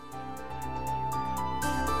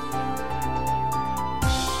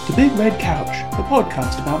The Big Red Couch, the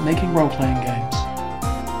podcast about making role-playing games.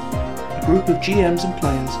 A group of GMs and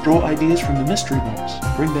players draw ideas from the mystery box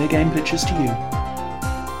and bring their game pitches to you.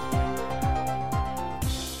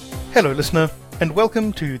 Hello listener, and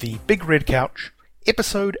welcome to the Big Red Couch,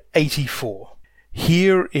 episode 84.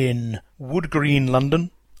 Here in Wood Green,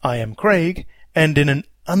 London, I am Craig, and in an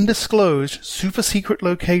undisclosed super-secret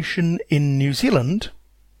location in New Zealand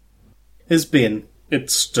is Ben.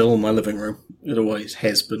 It's still my living room. It always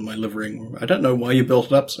has been my living room. I don't know why you built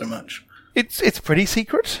it up so much. It's pretty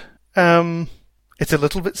secret. It's a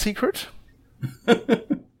little bit secret.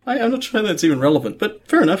 I'm not sure that's even relevant, but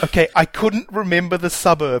fair enough. Okay, I couldn't remember the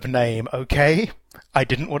suburb name, okay? I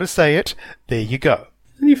didn't want to say it. There you go.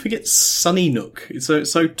 And you forget Sunny Nook. It's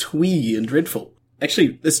so twee and dreadful.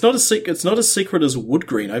 Actually, it's not as secret as Wood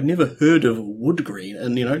Green. I've never heard of Wood Green,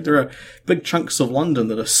 and there are big chunks of London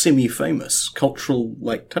that are semi-famous, cultural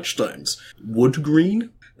touchstones. Wood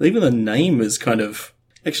Green? Even the name is kind of...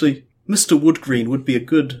 Actually, Mr. Wood Green would be a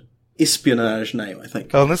good espionage name, I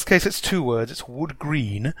think. Well, in this case, it's two words. It's Wood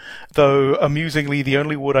Green, though amusingly, the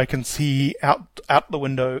only wood I can see out the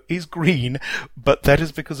window is green, but that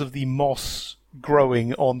is because of the moss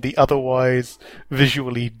growing on the otherwise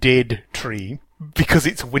visually dead tree. Because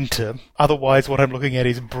it's winter. Otherwise, what I'm looking at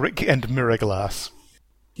is brick and mirror glass.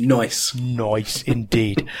 Nice. Nice,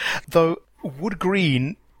 indeed. Though, Wood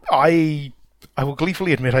Green, I will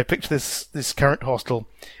gleefully admit I picked this current hostel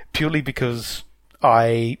purely because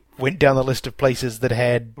I went down the list of places that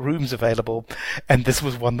had rooms available, and this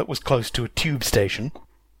was one that was close to a tube station.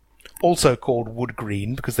 Also called Wood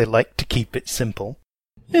Green, because they like to keep it simple.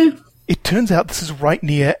 Yeah. It turns out this is right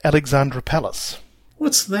near Alexandra Palace.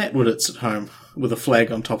 What's that when it's at home, with a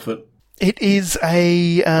flag on top of it? It is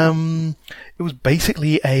it was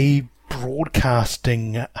basically a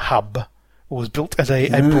broadcasting hub. It was built as a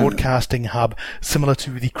broadcasting hub, similar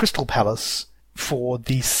to the Crystal Palace for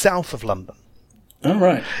the south of London. Oh,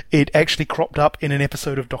 right. It actually cropped up in an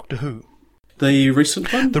episode of Doctor Who. The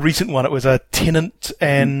recent one? The recent one. It was a Tennant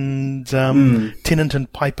and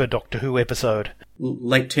Piper Doctor Who episode.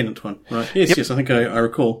 Late Tennant one, right. Yes, Yep. Yes, I think I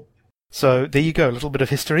recall. So there you go, a little bit of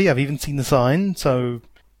history. I've even seen the sign, so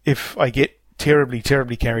if I get terribly,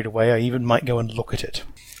 terribly carried away, I even might go and look at it.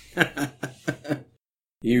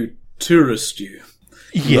 You tourist, you.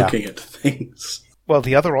 Yeah. Looking at things. Well,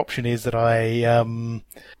 the other option is that I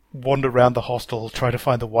wander around the hostel, try to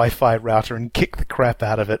find the Wi-Fi router and kick the crap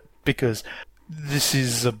out of it, because this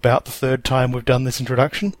is about the third time we've done this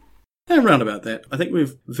introduction. Around about that. I think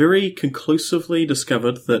we've very conclusively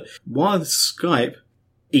discovered that while Skype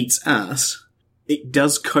eats ass, it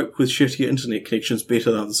does cope with shittier internet connections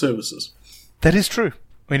better than other services. That is true.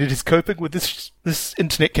 I mean, it is coping with this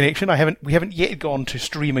internet connection. We haven't yet gone to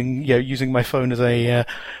streaming, using my phone as a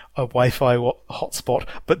Wi-Fi hotspot,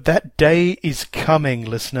 but that day is coming,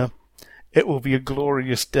 listener. It will be a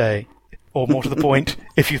glorious day. Or more to the point,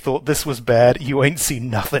 if you thought this was bad, you ain't seen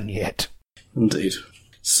nothing yet. Indeed.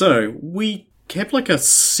 So, we have a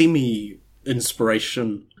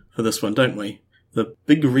semi-inspiration for this one, don't we? The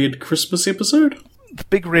Big Red Christmas episode? The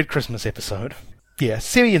Big Red Christmas episode. Yeah,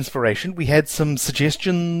 semi-inspiration. We had some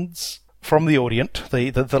suggestions from the audience,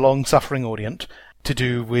 the long-suffering audience, to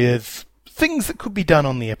do with things that could be done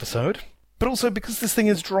on the episode. But also because this thing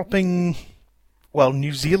is dropping... Well,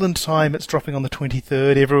 New Zealand time, it's dropping on the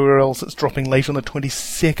 23rd. Everywhere else, it's dropping late on the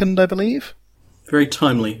 22nd, I believe. Very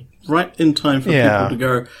timely. Right in time for people to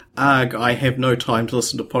go, I have no time to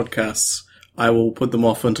listen to podcasts. I will put them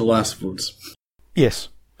off until afterwards. Yes.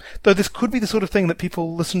 Though this could be the sort of thing that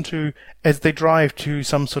people listen to as they drive to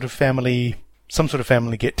some sort of family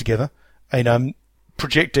get-together. And I'm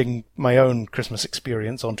projecting my own Christmas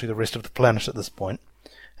experience onto the rest of the planet at this point,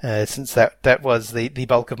 since that was the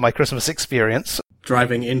bulk of my Christmas experience.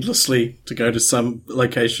 Driving endlessly to go to some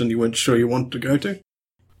location you weren't sure you wanted to go to?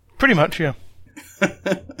 Pretty much, yeah.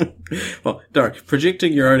 Well, Derek,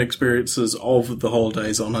 projecting your own experiences of the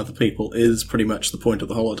holidays on other people is pretty much the point of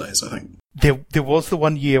the holidays, I think. There was the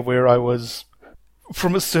one year where I was,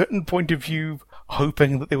 from a certain point of view,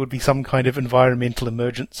 hoping that there would be some kind of environmental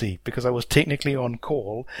emergency, because I was technically on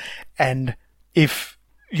call, and it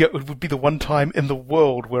would be the one time in the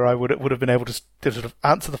world where I would have been able to sort of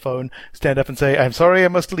answer the phone, stand up and say, "I'm sorry, I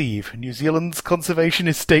must leave. New Zealand's conservation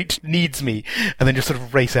estate needs me," and then just sort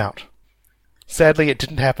of race out. Sadly, it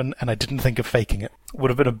didn't happen, and I didn't think of faking it. Would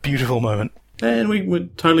have been a beautiful moment. And we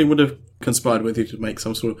would have conspired with you to make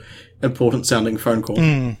some sort of important-sounding phone call.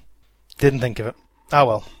 Didn't think of it. Ah,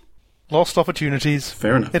 well. Lost opportunities.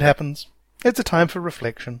 Fair enough. It happens. It's a time for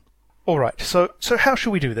reflection. All right, so how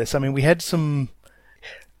should we do this? I mean, we had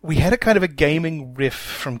a kind of a gaming riff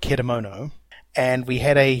from Kedamono, and we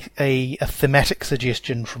had a thematic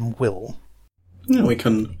suggestion from Will. Yeah, we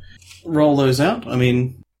can roll those out. I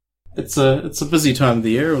mean, it's a busy time of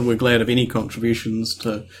the year, and we're glad of any contributions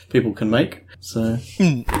people can make. So,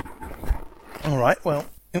 All right. Well,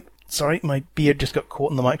 sorry, my beard just got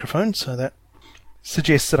caught in the microphone, so that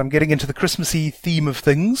suggests that I'm getting into the Christmassy theme of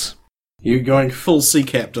things. You're going full sea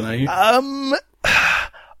captain, are you?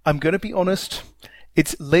 I'm going to be honest.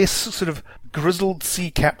 It's less sort of grizzled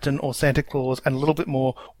sea captain or Santa Claus, and a little bit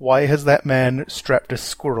more, why has that man strapped a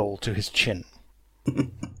squirrel to his chin?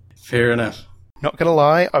 Fair enough. Not going to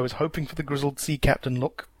lie, I was hoping for the grizzled sea captain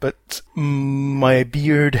look, but my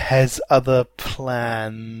beard has other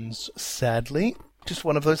plans, sadly. Just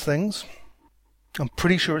one of those things. I'm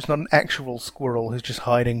pretty sure it's not an actual squirrel who's just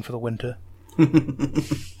hiding for the winter.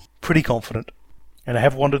 Pretty confident. And I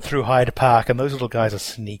have wandered through Hyde Park, and those little guys are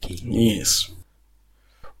sneaky. Yes.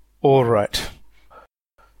 All right.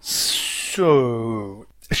 So,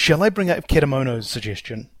 shall I bring up Kedamono's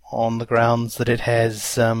suggestion on the grounds that it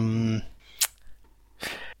has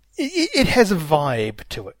it has a vibe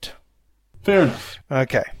to it? Fair enough.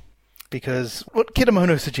 Okay. Because what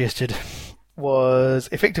Kedamono suggested was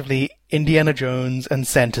effectively Indiana Jones and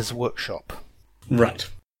Santa's workshop. Right.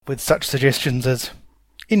 With such suggestions as,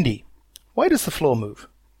 Indy, why does the floor move?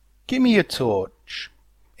 Give me your torch.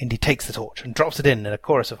 Indy takes the torch and drops it in a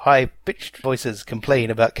chorus of high-pitched voices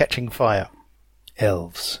complain about catching fire.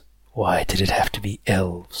 Elves. Why did it have to be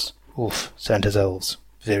elves? Oof, Santa's elves.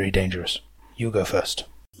 Very dangerous. You go first.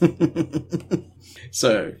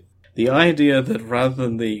 So, the idea that rather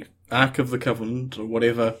than the Ark of the Covenant or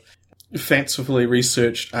whatever fancifully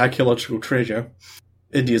researched archaeological treasure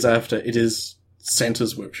India's after, it is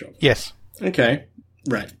Santa's workshop. Yes. Okay.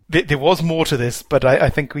 Right. There was more to this, but I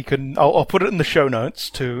think we can... I'll put it in the show notes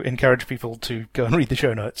to encourage people to go and read the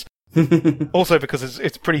show notes. Also because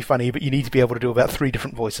it's pretty funny, but you need to be able to do about 3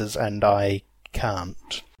 different voices, and I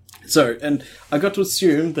can't. So, and I got to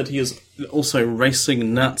assume that he is also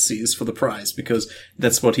racing Nazis for the prize, because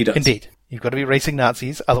that's what he does. Indeed. You've got to be racing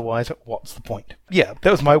Nazis, otherwise what's the point? Yeah,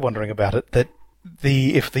 that was my wondering about it, that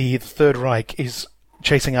if the Third Reich is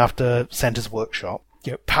chasing after Santa's workshop,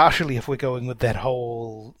 you know, partially if we're going with that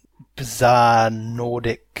whole bizarre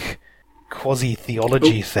Nordic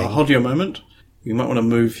quasi-theology thing. Hold you a moment. You might want to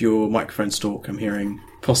move your microphone stalk. I'm hearing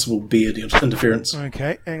possible beard interference.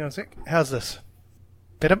 Okay, hang on a sec. How's this?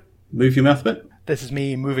 Better? Move your mouth a bit. This is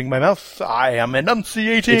me moving my mouth. I am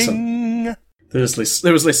enunciating. Excellent. There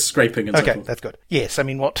was less scraping and so forth. Okay, that's good. Yes, I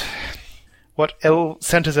mean, what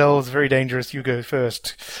Santa's elves, very dangerous, you go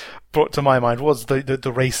first, brought to my mind was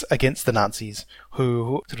the race against the Nazis,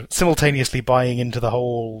 who sort of simultaneously buying into the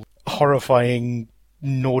whole horrifying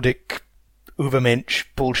Nordic Ubermensch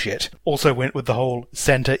bullshit, also went with the whole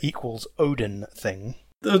Santa equals Odin thing.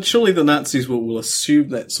 Surely the Nazis will assume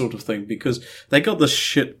that sort of thing, because they got this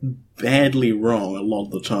shit badly wrong a lot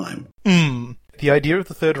of the time. The idea of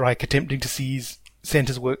the Third Reich attempting to seize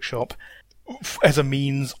Santa's workshop as a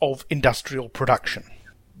means of industrial production.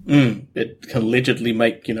 It can allegedly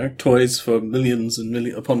make, toys for millions and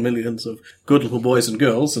upon millions of good little boys and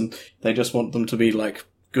girls, and they just want them to be like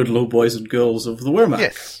good little boys and girls of the Wehrmacht.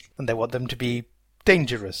 Yes, and they want them to be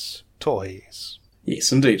dangerous toys.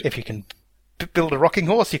 Yes, indeed. If you can build a rocking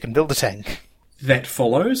horse, you can build a tank. That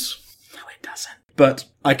follows. No, it doesn't. But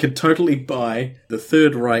I could totally buy the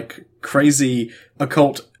Third Reich crazy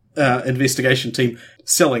occult investigation team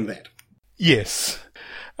selling that. Yes.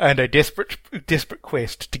 And a desperate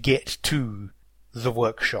quest to get to the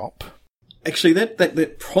workshop. Actually,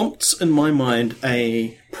 that prompts in my mind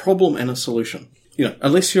a problem and a solution.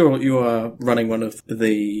 Unless you are running one of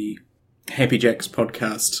the Happy Jacks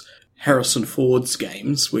podcast's Harrison Ford's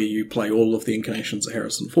games, where you play all of the incarnations of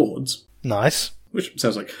Harrison Ford's. Nice. Which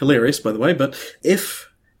sounds like hilarious, by the way. But if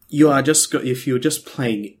you're just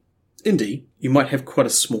playing indie, you might have quite a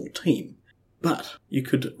small team. But you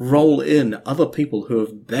could roll in other people who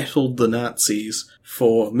have battled the Nazis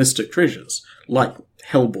for mystic treasures, like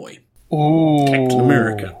Hellboy, ooh, Captain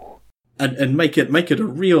America, and make it a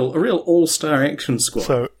real all-star action squad.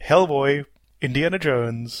 So Hellboy, Indiana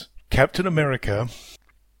Jones, Captain America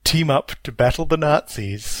team up to battle the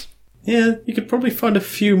Nazis. Yeah, you could probably find a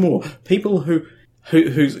few more people whose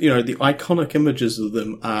the iconic images of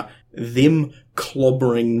them are them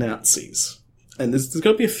clobbering Nazis. And there's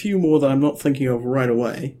got to be a few more that I'm not thinking of right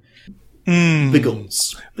away.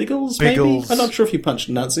 Biggles, maybe? I'm not sure if he punched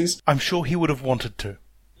Nazis. I'm sure he would have wanted to.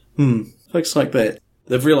 Folks like that.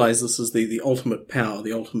 They've realised this is the ultimate power,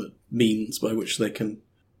 the ultimate means by which they can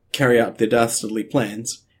carry out their dastardly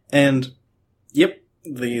plans. And, yep,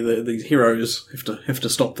 the heroes have to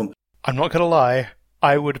stop them. I'm not going to lie.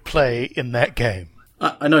 I would play in that game.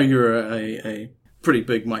 I know you're a pretty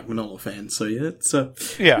big Mike Mignola fan, so yeah, it's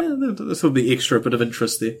this will be extra bit of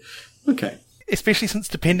interest there. Okay. Especially since,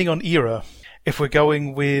 depending on era, if we're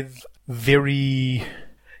going with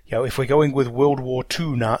if we're going with World War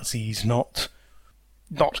II Nazis, not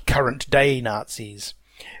current day Nazis,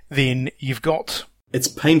 then you've got... It's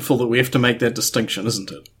painful that we have to make that distinction,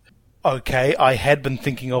 isn't it? Okay, I had been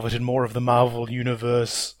thinking of it in more of the Marvel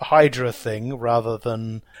Universe Hydra thing, rather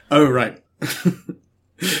than... Oh, right.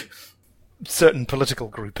 certain political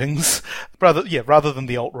groupings, rather than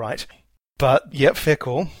the alt-right. But, yeah, fair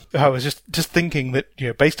call. I was just thinking that,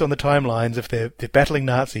 based on the timelines, if they're battling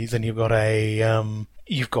Nazis, then you've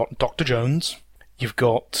got Dr. Jones, you've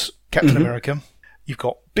got Captain America, you've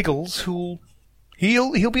got Biggles, he'll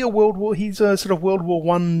be he's a sort of World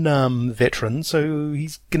War I veteran, so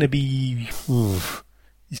he's gonna be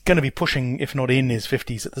pushing, if not in his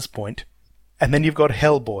 50s at this point. And then you've got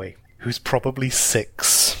Hellboy, who's probably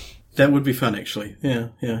 6. That would be fun, actually. Yeah.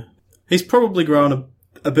 He's probably grown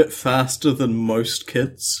a bit faster than most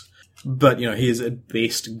kids, but, he is at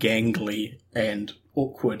best gangly and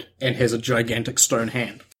awkward and has a gigantic stone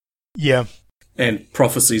hand. Yeah. And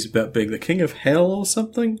prophecies about being the king of hell or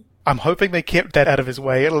something. I'm hoping they kept that out of his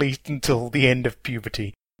way at least until the end of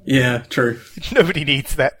puberty. Yeah, true. Nobody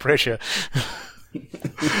needs that pressure.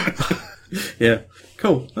 Yeah,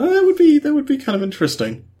 cool. That would be kind of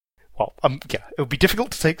interesting. Well, it would be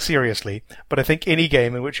difficult to take seriously, but I think any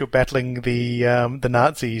game in which you're battling the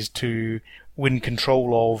Nazis to win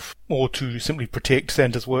control of, or to simply protect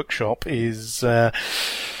Santa's workshop, is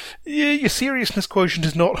your seriousness quotient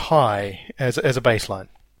is not high as a baseline.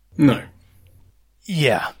 No.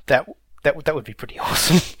 Yeah, that would be pretty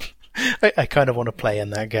awesome. I kind of want to play in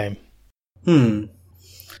that game.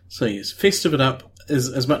 So yes, festive it up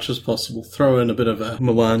as much as possible. Throw in a bit of a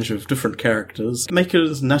melange of different characters. Make it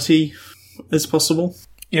as nutty as possible.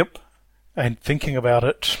 Yep. And thinking about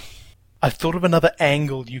it, I've thought of another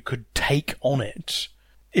angle you could take on it.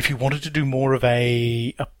 If you wanted to do more of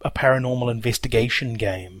a paranormal investigation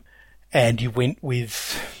game, and you went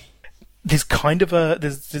with... There's kind of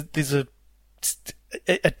there's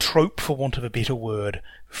a trope, for want of a better word,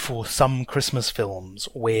 for some Christmas films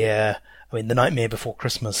where, The Nightmare Before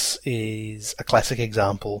Christmas is a classic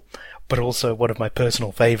example, but also one of my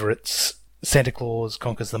personal favourites, Santa Claus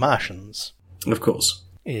Conquers the Martians. Of course.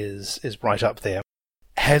 Is right up there.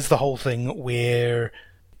 Has the whole thing where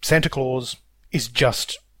Santa Claus is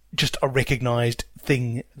just a recognised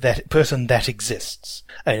person that exists.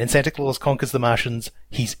 And in Santa Claus Conquers the Martians,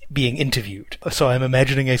 he's being interviewed. So I'm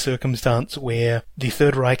imagining a circumstance where the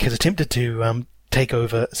Third Reich has attempted to take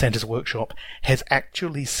over Santa's workshop, has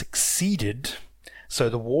actually succeeded, so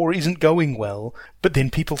the war isn't going well, but then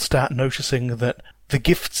people start noticing that the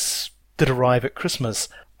gifts that arrive at Christmas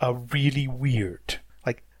are really weird.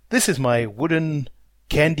 Like, this is my wooden,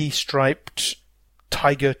 candy-striped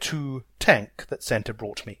Tiger II tank that Santa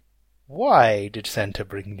brought me. Why did Santa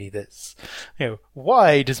bring me this?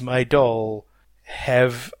 Why does my doll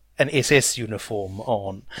have an SS uniform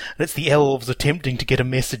on? And it's the elves attempting to get a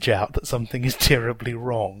message out that something is terribly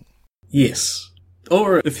wrong. Yes.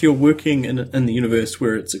 Or if you're working in the universe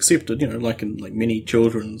where it's accepted, like in many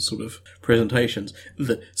children's sort of presentations,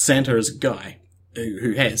 that Santa is a guy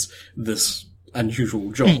who has this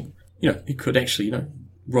unusual job. He could actually,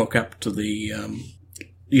 rock up to the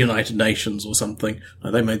United Nations or something. No,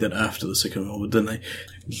 they made that after the Second World War, didn't they?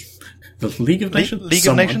 The League of Nations? League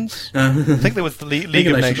of Nations? I think there was the League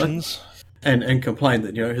of Nations. And complain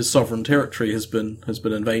that, his sovereign territory has been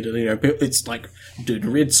invaded. It's like, dude in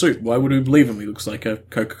a red suit. Why would we believe him? He looks like a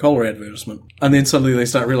Coca-Cola advertisement. And then suddenly they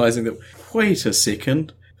start realizing that, wait a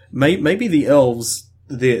second, maybe the elves,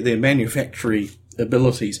 their manufacturing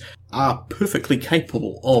abilities are perfectly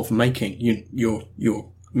capable of making your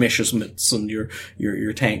Messerschmitts and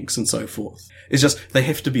your tanks and so forth. It's just they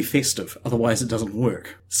have to be festive, otherwise it doesn't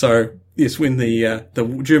work. So yes, when the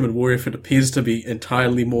German war effort appears to be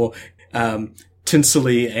entirely more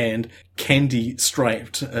tinselly and candy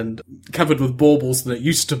striped and covered with baubles than it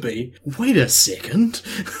used to be, wait a second.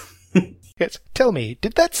 Yes, tell me,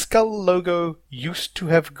 did that skull logo used to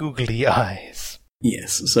have googly eyes?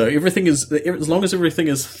 Yes, so everything is, as long as everything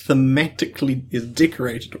is thematically is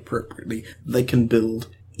decorated appropriately, they can build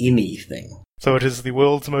anything. So it is the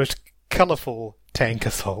world's most colourful tank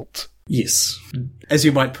assault. Yes. As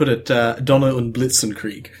you might put it, Donner und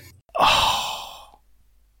Blitzkrieg. Oh,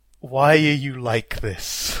 why are you like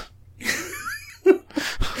this?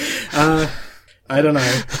 I don't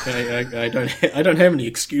know. I don't have any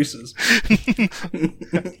excuses.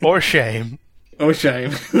 Or shame. Or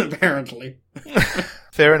shame, apparently.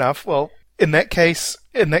 Fair enough. Well, In that case,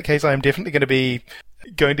 I am definitely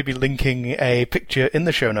going to be linking a picture in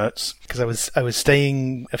the show notes, because I was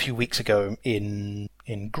staying a few weeks ago in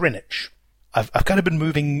Greenwich. I've kind of been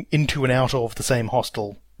moving into and out of the same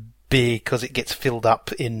hostel because it gets filled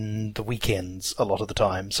up in the weekends a lot of the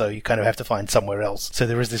time, so you kind of have to find somewhere else. So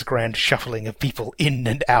there is this grand shuffling of people in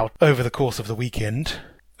and out over the course of the weekend.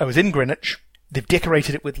 I was in Greenwich. They've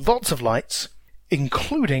decorated it with lots of lights,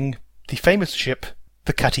 including the famous ship,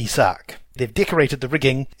 the Cutty Sark. They've decorated the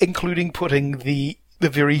rigging, including putting the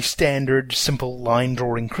very standard, simple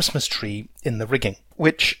line-drawing Christmas tree in the rigging,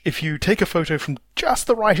 which, if you take a photo from just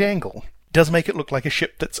the right angle, does make it look like a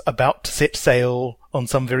ship that's about to set sail on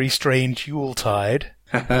some very strange Yuletide.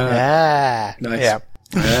 Nice. Yeah.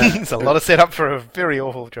 It's a lot of setup for a very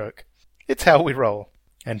awful joke. It's how we roll.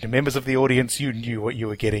 And to members of the audience, you knew what you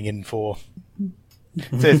were getting in for.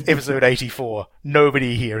 It says episode 84.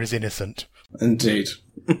 Nobody here is innocent. Indeed.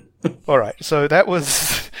 Alright, so that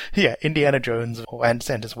was, Indiana Jones and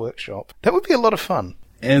Santa's Workshop. That would be a lot of fun.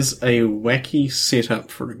 As a wacky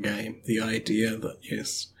setup for a game, the idea that,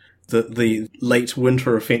 yes, the late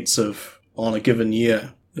winter offensive on a given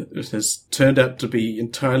year it has turned out to be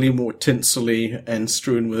entirely more tinselly and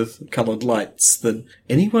strewn with coloured lights than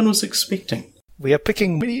anyone was expecting. We are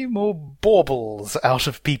picking many more baubles out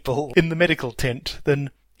of people in the medical tent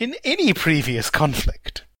than in any previous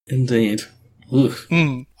conflict. Indeed. Oof.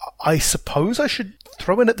 I suppose I should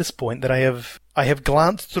throw in at this point that I have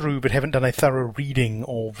glanced through but haven't done a thorough reading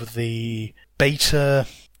of the beta.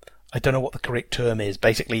 I don't know what the correct term is.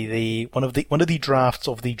 Basically, one of the drafts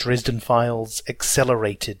of the Dresden Files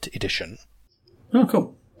Accelerated Edition. Oh,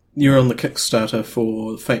 cool. You're on the Kickstarter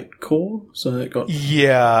for Fate Core, so it got...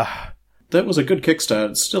 Yeah. That was a good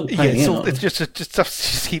Kickstarter. It's still paying out. It's just stuff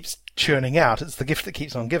just keeps churning out. It's the gift that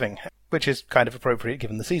keeps on giving, which is kind of appropriate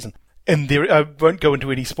given the season. And I won't go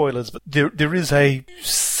into any spoilers, but there is a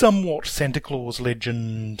somewhat Santa Claus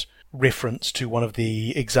legend reference to one of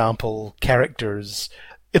the example characters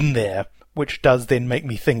in there, which does then make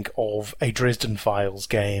me think of a Dresden Files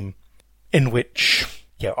game in which,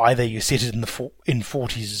 either you set it in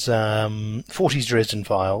 40s Dresden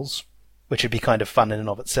Files, which would be kind of fun in and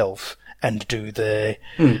of itself, and do the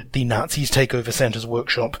Nazis take over Santa's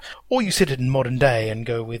workshop, or you set it in modern day and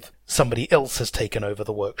go with somebody else has taken over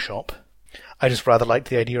the workshop. I just rather liked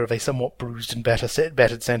the idea of a somewhat bruised and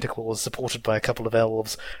battered Santa Claus supported by a couple of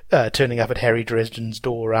elves turning up at Harry Dresden's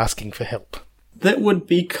door asking for help. That would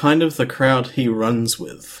be kind of the crowd he runs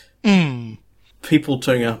with. People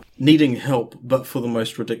turning up, needing help, but for the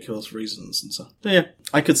most ridiculous reasons and so. Yeah,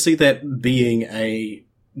 I could see that being a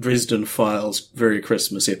Dresden Files very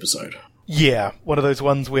Christmas episode. Yeah, one of those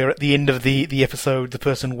ones where at the end of the episode the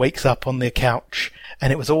person wakes up on their couch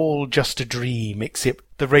and it was all just a dream, except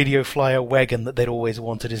the radio flyer wagon that they'd always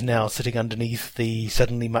wanted is now sitting underneath the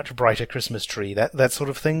suddenly much brighter Christmas tree. That sort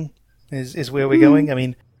of thing is where we're going. I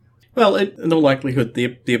mean... Well, in all likelihood,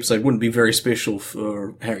 the episode wouldn't be very special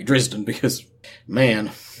for Harry Dresden because,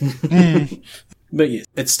 man. But yeah,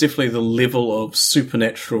 it's definitely the level of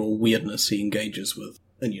supernatural weirdness he engages with.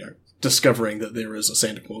 And, discovering that there is a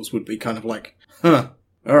Santa Claus would be kind of like,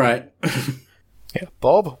 alright. Yeah,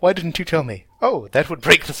 Bob, why didn't you tell me? Oh, that would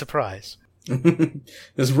break the surprise.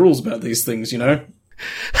 There's rules about these things, Yeah,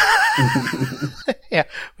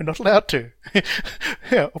 we're not allowed to.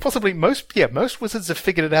 Yeah, or possibly most wizards have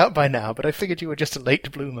figured it out by now, but I figured you were just a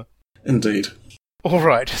late bloomer. Indeed.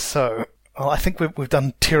 Alright, so, I think we've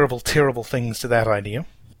done terrible things to that idea.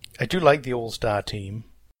 I do like the all-star team.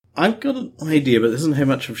 I've got an idea, but it doesn't have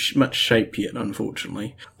much shape yet,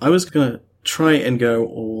 unfortunately. I was going to try and go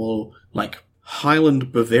all,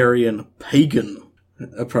 Highland Bavarian pagan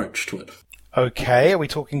approach to it. Okay, are we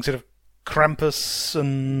talking sort of Krampus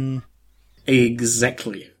and...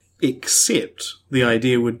 Exactly. Except the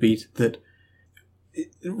idea would be that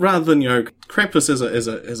rather than, Krampus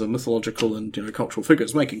as a mythological and, cultural figure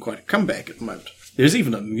is making quite a comeback at the moment. There's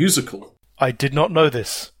even a musical. I did not know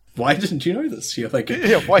this. Why didn't you know this? You're thinking.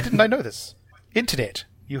 Yeah, why didn't I know this? Internet,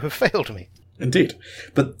 you have failed me. Indeed.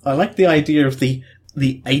 But I like the idea of the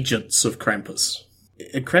agents of Krampus.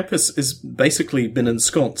 Krampus has basically been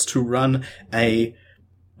ensconced to run a,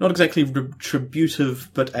 not exactly retributive,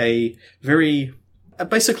 but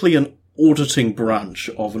basically an auditing branch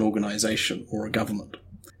of an organisation or a government.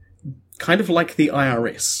 Kind of like the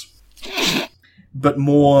IRS. But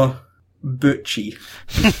more birchy.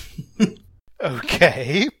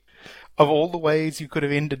 Okay. Of all the ways you could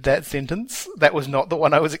have ended that sentence, that was not the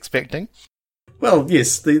one I was expecting. Well,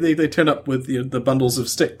 yes, they turn up with the bundles of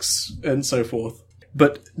sticks and so forth.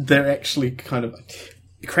 But they're actually kind of...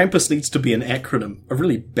 Krampus needs to be an acronym. A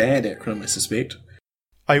really bad acronym, I suspect.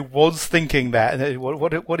 I was thinking that.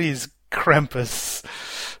 What is Krampus?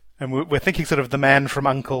 And we're thinking sort of the man from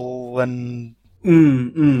U.N.C.L.E.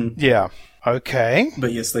 and... Yeah. Okay.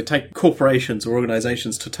 But yes, they take corporations or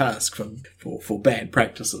organizations to task for bad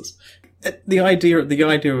practices. The idea of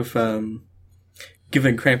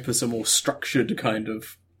giving Krampus a more structured kind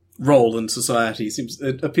of role in society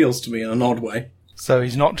it appeals to me in an odd way. So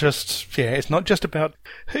it's not just about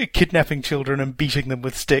kidnapping children and beating them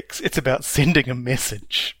with sticks. It's about sending a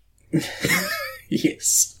message.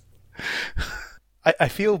 Yes. I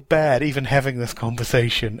feel bad even having this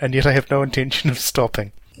conversation, and yet I have no intention of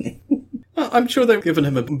stopping. I'm sure they've given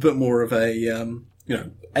him a bit more of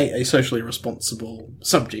a socially responsible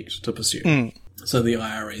subject to pursue. So the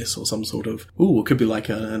IRS or some sort of, it could be like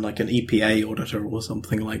an EPA auditor or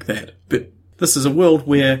something like that. But this is a world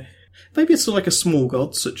where maybe it's like a small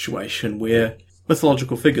god situation where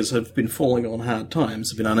mythological figures have been falling on hard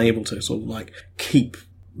times, have been unable to sort of like keep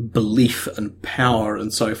belief and power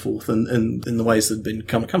and so forth in the ways they've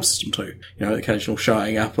become accustomed to. Occasional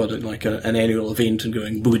showing up at like an annual event and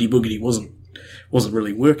going boogity boogity wasn't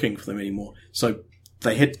really working for them anymore. So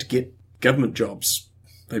they had to get government jobs.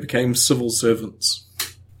 They became civil servants.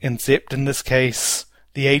 Except in this case,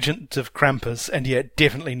 the agent of Krampus, and yeah, it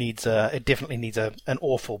definitely needs an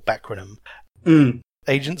awful backronym.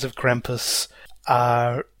 Agents of Krampus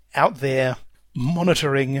are out there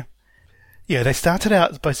monitoring. Yeah, they started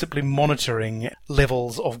out by simply monitoring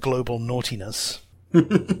levels of global naughtiness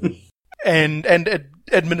and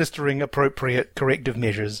administering appropriate corrective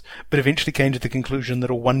measures, but eventually came to the conclusion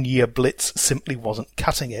that a 1-year blitz simply wasn't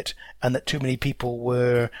cutting it, and that too many people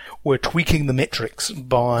were tweaking the metrics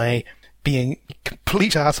by being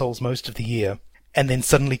complete assholes most of the year, and then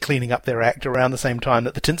suddenly cleaning up their act around the same time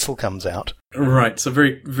that the tinsel comes out. Right, so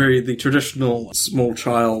very, very the traditional small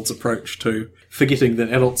child's approach to forgetting that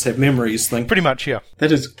adults have memories thing. Pretty much, yeah.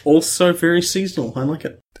 That is also very seasonal. I like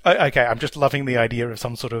it. Okay, I'm just loving the idea of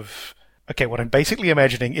some sort of... Okay, what I'm basically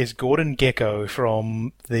imagining is Gordon Gekko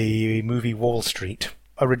from the movie Wall Street.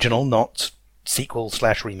 Original, not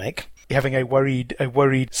sequel/remake. Having a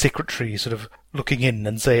worried secretary sort of looking in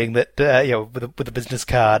and saying that, with a business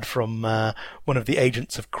card from one of the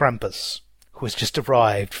agents of Krampus, who has just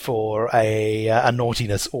arrived for a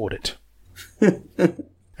naughtiness audit.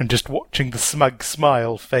 And just watching the smug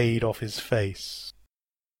smile fade off his face.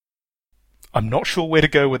 I'm not sure where to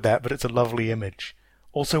go with that, but it's a lovely image.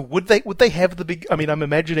 Also, would they have the big... I mean, I'm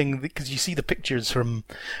imagining, because you see the pictures from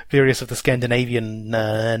various of the Scandinavian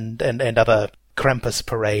and other Krampus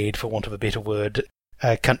parade, for want of a better word,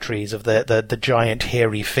 countries of the giant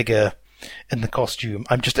hairy figure in the costume.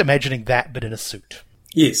 I'm just imagining that, but in a suit.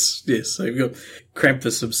 Yes. So you've got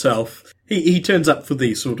Krampus himself. He turns up for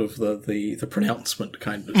the sort of the pronouncement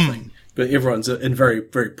kind of thing, but everyone's in very,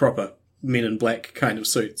 very proper men in black kind of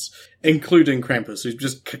suits, including Krampus, who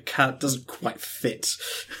just doesn't quite fit.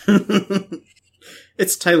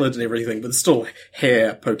 It's tailored and everything, but still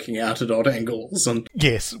hair poking out at odd angles, and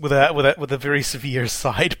yes, with a very severe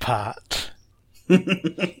side part,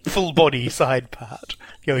 full body side part.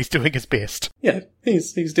 He's doing his best. Yeah,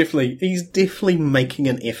 he's definitely making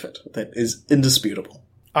an effort that is indisputable.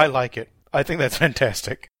 I like it. I think that's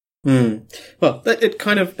fantastic. Well,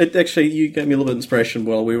 it actually, you gave me a little inspiration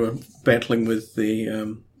while we were battling with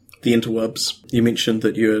the interwebs. You mentioned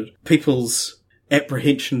that you had people's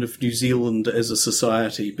apprehension of New Zealand as a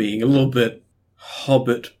society being a little bit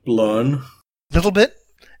hobbit blown. Little bit?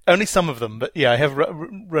 Only some of them, but yeah, I have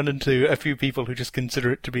run into a few people who just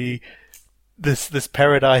consider it to be this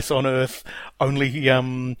paradise on Earth, only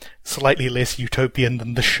slightly less utopian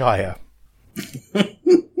than the Shire.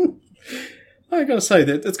 I gotta say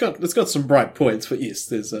that it's got some bright points, but yes,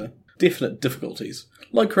 there's definite difficulties.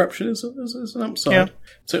 Low corruption is an upside. Yeah.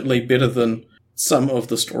 Certainly better than some of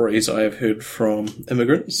the stories I have heard from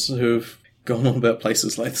immigrants who've gone on about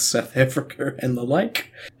places like South Africa and the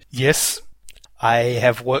like. Yes, I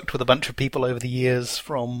have worked with a bunch of people over the years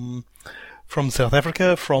from South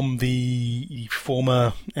Africa, from the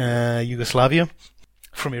former Yugoslavia,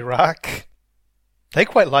 from Iraq. They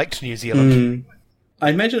quite liked New Zealand. I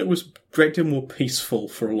imagine it was greatly more peaceful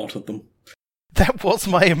for a lot of them. That was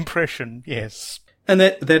my impression, yes. And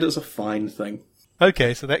that is a fine thing.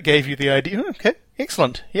 Okay, so that gave you the idea. Okay,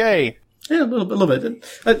 excellent. Yay. Yeah, a little bit.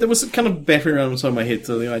 There was kind of battering around inside my head,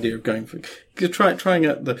 so the idea of going for... Trying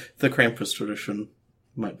out the Krampus tradition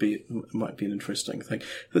might be an interesting thing.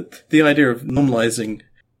 The idea of normalising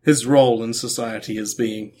his role in society as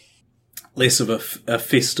being less of a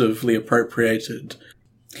festively appropriated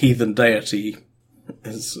heathen deity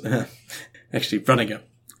is actually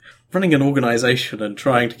running an organisation and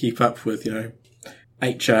trying to keep up with,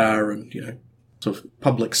 HR and, sort of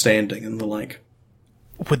public standing and the like.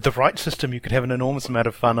 With the right system, you could have an enormous amount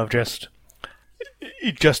of fun of just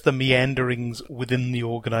the meanderings within the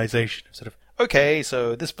organisation. Sort of, okay,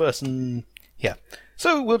 so this person,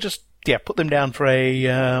 so we'll just put them down for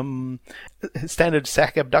a standard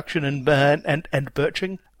sack abduction and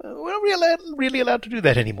birching. We're not really allowed to do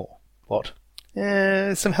that anymore. What?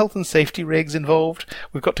 Some health and safety regs involved.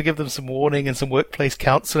 We've got to give them some warning and some workplace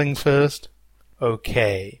counselling first.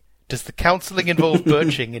 Okay. Does the counselling involve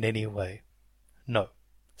birching in any way? No.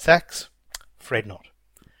 Sacks? Afraid not.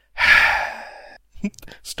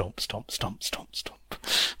 Stomp, stomp, stomp, stomp, stomp.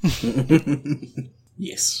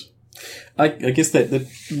 Yes. I guess that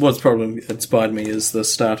what's probably inspired me is the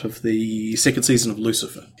start of the second season of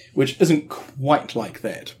Lucifer, which isn't quite like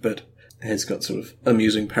that, but has got sort of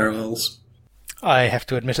amusing parallels. I have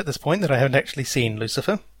to admit at this point that I haven't actually seen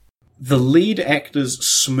Lucifer. The lead actor's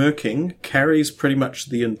smirking carries pretty much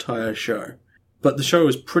the entire show, but the show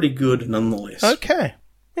is pretty good nonetheless. Okay,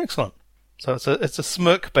 excellent. So it's a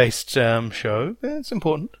smirk-based show. It's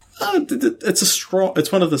important.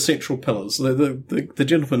 It's one of the central pillars. The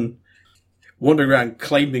gentleman wandering around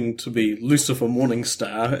claiming to be Lucifer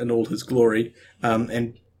Morningstar in all his glory,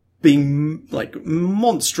 and being like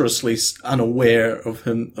monstrously unaware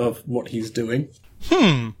of what he's doing.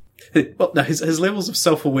 Well, no, his levels of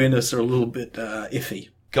self-awareness are a little bit iffy.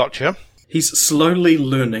 Gotcha. He's slowly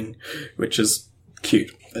learning, which is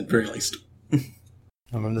cute at very least.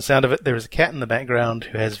 From the sound of it, there is a cat in the background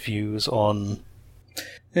who has views on...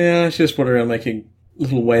 Yeah, she's just wandering around making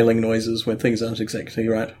little wailing noises when things aren't exactly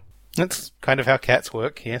right. That's kind of how cats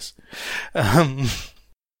work, yes.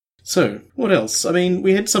 So, what else? I mean,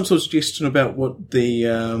 we had some sort of suggestion about what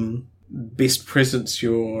the best presents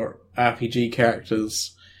your RPG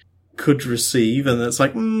characters could receive, and it's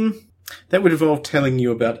like, that would involve telling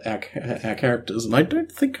you about our characters, and I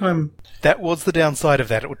don't think I'm... That was the downside of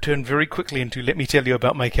that. It would turn very quickly into, let me tell you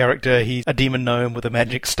about my character. He's a demon gnome with a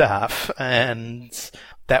magic staff, and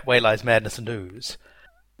that way lies madness and ooze.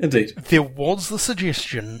 Indeed. There was the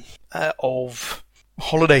suggestion of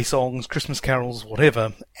holiday songs, Christmas carols,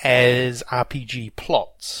 whatever, as RPG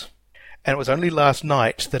plots. And it was only last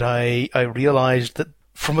night that I realised that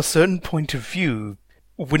from a certain point of view,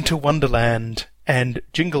 Winter Wonderland and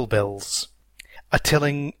Jingle Bells are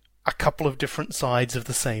telling a couple of different sides of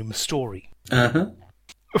the same story. Uh-huh.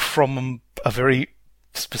 From a very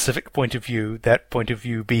specific point of view, that point of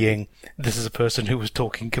view being, this is a person who was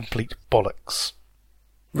talking complete bollocks.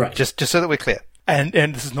 Right. Just so that we're clear. And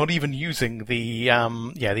this is not even using the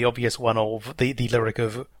obvious one of the lyric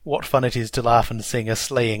of what fun it is to laugh and sing a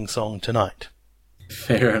sleighing song tonight.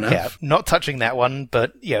 Fair enough. Yeah, not touching that one,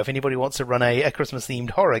 but if anybody wants to run a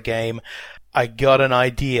Christmas-themed horror game, I got an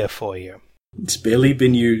idea for you. It's barely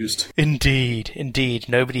been used. Indeed.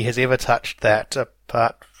 Nobody has ever touched that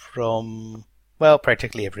apart from, well,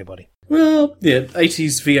 practically everybody. Well, yeah,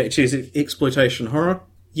 80s VHS exploitation horror?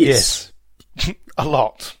 Yes. A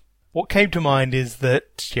lot. What came to mind is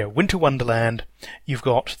that, Winter Wonderland, you've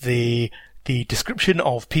got the description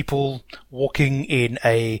of people walking in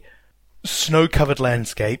a snow-covered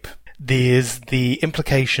landscape. There's the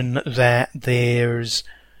implication that there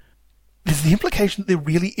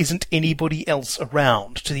really isn't anybody else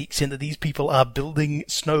around, to the extent that these people are building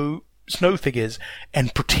snow figures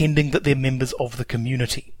and pretending that they're members of the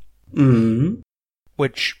community. Mm-hmm.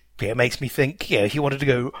 Which makes me think, if you wanted to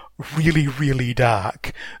go really, really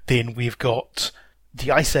dark, then we've got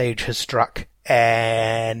the Ice Age has struck,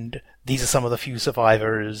 and these are some of the few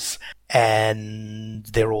survivors, and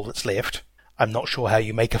they're all that's left. I'm not sure how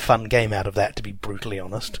you make a fun game out of that, to be brutally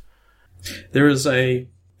honest. There is a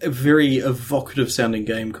very evocative sounding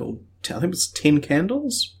game called, I think it's 10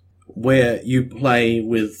 Candles, where you play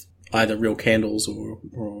with either real candles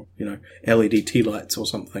or LED tea lights or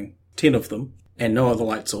something. 10 of them, and no other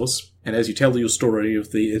light source. And as you tell your story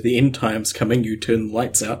of the end times coming, you turn the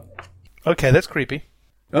lights out. Okay, that's creepy.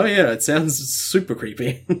 Oh yeah, it sounds super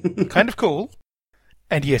creepy. Kind of cool.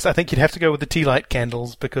 And yes, I think you'd have to go with the tea light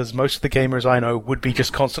candles, because most of the gamers I know would be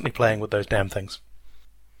just constantly playing with those damn things.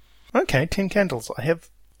 Okay, 10 Candles. I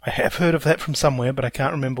have heard of that from somewhere, but I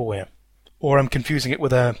can't remember where. Or I'm confusing it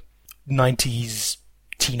with a 90s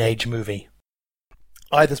teenage movie.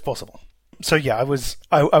 Either's possible. So yeah, I was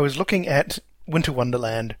looking at Winter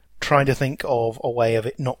Wonderland, trying to think of a way of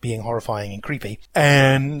it not being horrifying and creepy,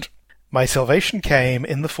 and my salvation came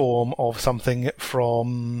in the form of something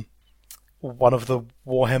from one of the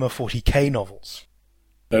Warhammer 40k novels.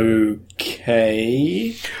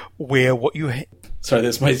 Okay. Where what you... Sorry,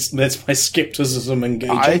 that's my skepticism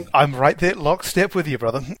engaging. I'm right there, lockstep with you,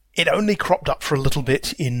 brother. It only cropped up for a little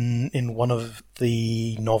bit in one of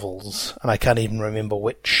the novels, and I can't even remember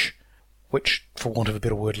which, for want of a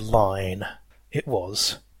better word, line it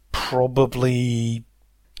was. Probably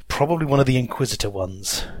one of the Inquisitor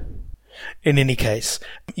ones. In any case,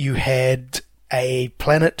 you had a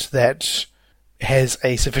planet that has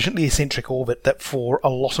a sufficiently eccentric orbit that for a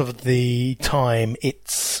lot of the time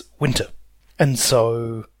it's winter. And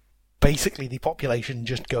so basically the population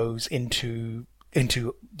just goes into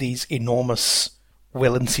these enormous,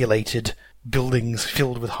 well-insulated buildings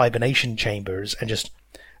filled with hibernation chambers and just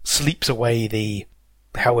sleeps away the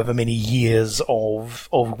however many years of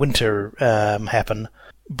winter happen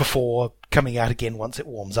before coming out again once it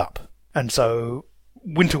warms up. And so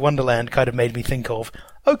Winter Wonderland kind of made me think of,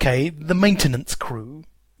 okay, the maintenance crew,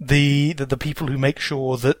 the people who make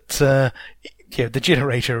sure that the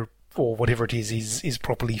generator or whatever it is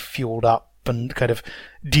properly fueled up and kind of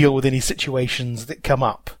deal with any situations that come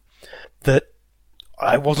up. That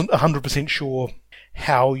I wasn't 100% sure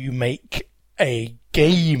how you make a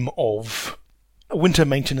game of a winter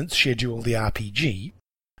maintenance schedule, the RPG,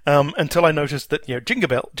 until I noticed that,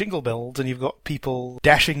 jingle bells, and you've got people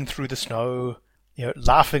dashing through the snow,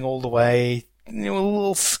 laughing all the way.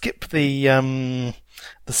 We'll skip the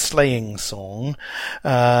sleighing song,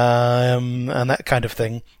 and that kind of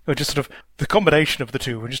thing. Or just sort of the combination of the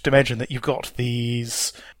two. And just imagine that you've got the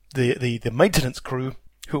maintenance crew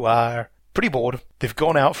who are pretty bored. They've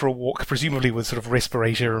gone out for a walk, presumably with sort of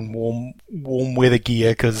respirator and warm weather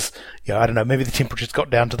gear, because, I don't know, maybe the temperature's got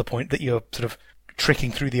down to the point that you're sort of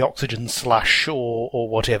trekking through the oxygen slush or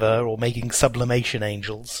whatever, or making sublimation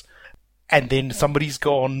angels. And then somebody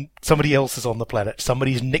else is on the planet,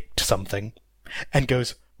 somebody's nicked something, and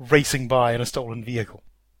goes racing by in a stolen vehicle.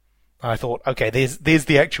 I thought, okay, there's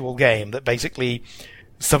the actual game, that basically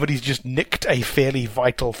somebody's just nicked a fairly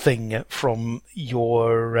vital thing from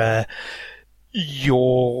your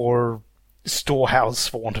storehouse,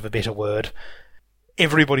 for want of a better word.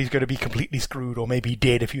 Everybody's going to be completely screwed or maybe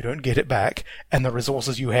dead if you don't get it back, and the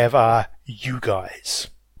resources you have are you guys.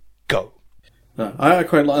 Go. No, I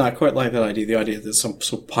quite like that idea. The idea that there's some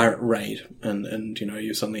sort of pirate raid, and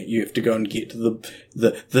you have to go and get the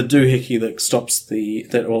doohickey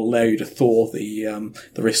that will allow you to thaw the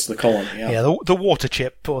rest of the colony. Yeah, the water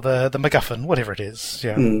chip or the MacGuffin, whatever it is.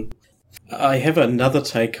 Yeah. I have another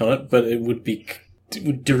take on it, but it would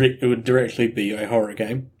directly be a horror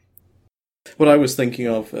game. What I was thinking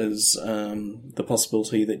of is the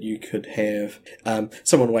possibility that you could have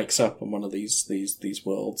someone wakes up on one of these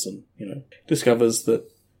worlds and discovers that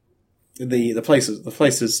the place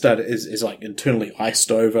is like internally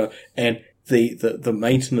iced over, and the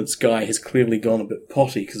maintenance guy has clearly gone a bit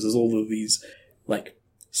potty because there's all of these like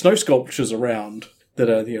snow sculptures around that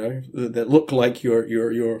are that look like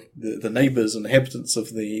the neighbours and inhabitants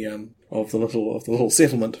of the little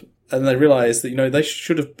settlement. And they realise that, they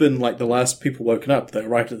should have been like the last people woken up. They're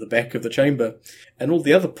right at the back of the chamber. And all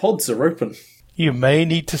the other pods are open. You may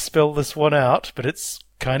need to spell this one out, but it's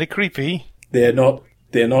kind of creepy. They're not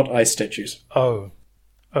ice statues. Oh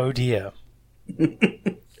dear.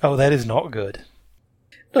 Oh, that is not good.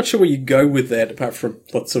 Not sure where you go with that, apart from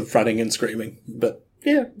lots of running and screaming. But,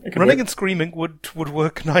 yeah. Running and screaming would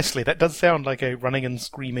work nicely. That does sound like a running and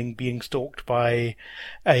screaming being stalked by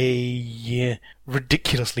a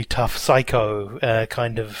ridiculously tough psycho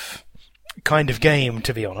kind of game,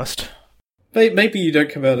 to be honest. Maybe you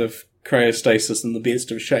don't come out of cryostasis in the best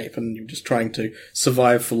of shape, and you're just trying to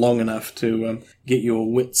survive for long enough to get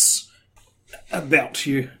your wits about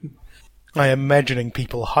you. I'm imagining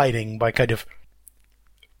people hiding by kind of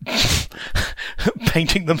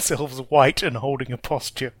painting themselves white and holding a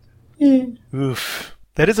posture. Oof.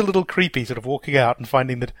 That is a little creepy, sort of walking out and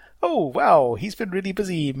finding that, oh, wow, he's been really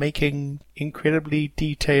busy making incredibly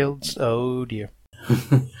detailed... Oh, dear.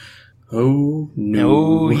 Oh, no.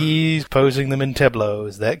 Oh, he's posing them in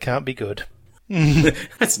tableaus. That can't be good.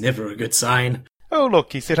 That's never a good sign. Oh,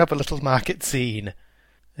 look, he set up a little market scene.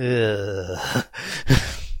 Ugh.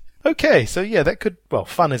 Okay, so yeah, that could... Well,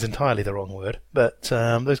 fun is entirely the wrong word, but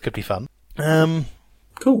those could be fun.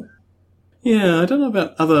 Cool. Yeah, I don't know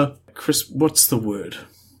about other... What's the word?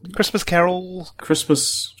 Christmas carols?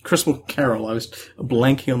 Christmas carol. I was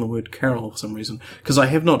blanking on the word carol for some reason, because I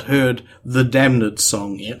have not heard the Damned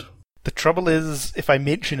song yet. The trouble is, if I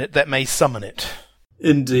mention it, that may summon it.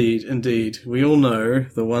 Indeed. We all know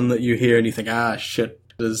the one that you hear and you think, shit,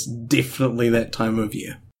 it is definitely that time of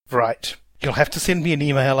year. Right. You'll have to send me an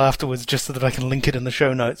email afterwards just so that I can link it in the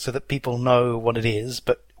show notes so that people know what it is,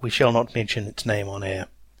 but we shall not mention its name on air.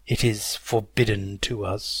 It is forbidden to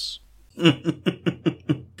us.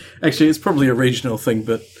 Actually, it's probably a regional thing,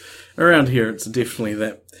 but Around here, it's definitely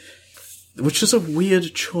that. Which is a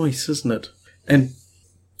weird choice, isn't it? And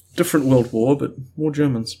different World War, but more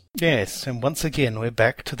Germans. Yes, and once again, we're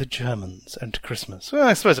back to the Germans and Christmas. Well,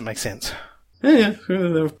 I suppose it makes sense. Yeah,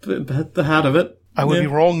 they're at the heart of it. I would be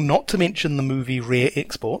wrong not to mention the movie Rare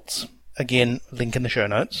Exports. Again, link in the show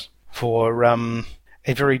notes. For a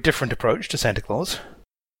very different approach to Santa Claus.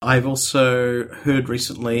 I've also heard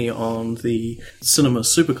recently on the Cinema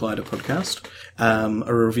Super Collider podcast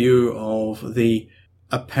a review of the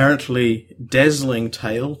apparently dazzling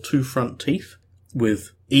tale, Two Front Teeth,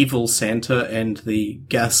 with evil Santa and the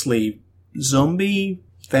ghastly zombie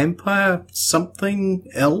vampire something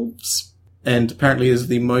elves. And apparently is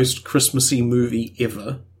the most Christmassy movie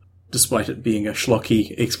ever, despite it being a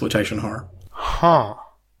schlocky exploitation horror. Huh.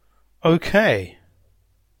 Okay.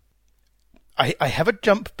 I have a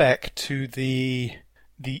jump back to the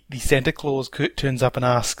Santa Claus turns up and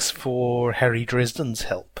asks for Harry Dresden's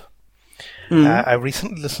help. I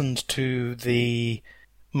recently listened to the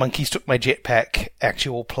Monkeys Took My Jetpack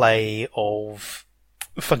actual play of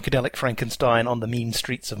Funkadelic Frankenstein on the mean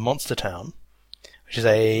streets of Monstertown, which is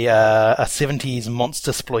a 70s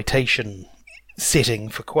monster-sploitation setting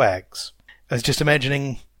for quags. I was just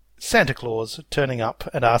imagining Santa Claus turning up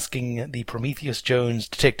and asking the Prometheus Jones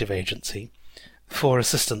Detective Agency for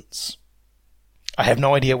assistance. I have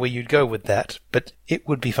no idea where you'd go with that, but it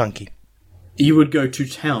would be funky. You would go to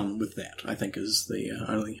town with that, I think, is the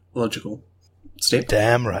only logical step.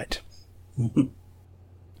 Damn right.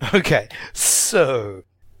 Okay, so...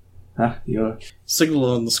 Your signal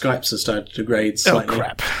on the Skypes has started to degrade slightly. Oh,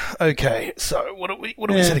 crap. Okay, so what are we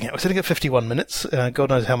sitting at? We're sitting at 51 minutes. God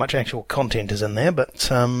knows how much actual content is in there, but...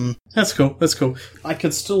 That's cool. I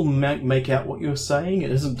could still make out what you're saying. It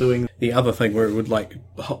isn't doing the other thing where it would,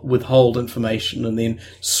 withhold information and then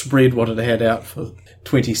spread what it had out for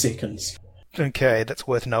 20 seconds. Okay, that's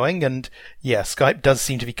worth knowing, and yeah, Skype does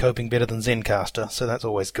seem to be coping better than Zencaster, so that's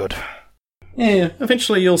always good. Yeah,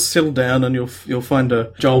 eventually you'll settle down and you'll find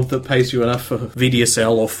a job that pays you enough for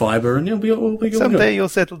VDSL or fibre, and you'll be good. Someday you'll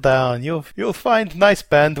settle down. You'll find nice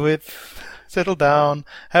bandwidth, settle down,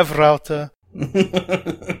 have router.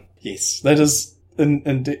 Yes, that is,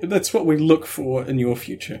 and that's what we look for in your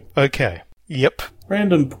future. Okay. Yep.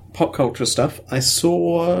 Random pop culture stuff. I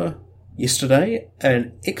saw yesterday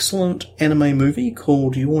an excellent anime movie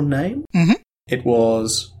called Your Name. Mm-hmm. It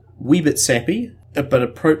was a wee bit sappy, but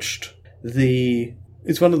approached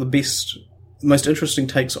it's one of the best, most interesting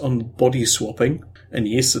takes on body swapping. And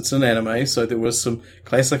yes, it's an anime, so there was some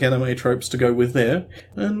classic anime tropes to go with there.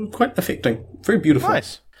 And quite affecting. Very beautiful.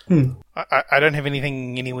 Nice. I don't have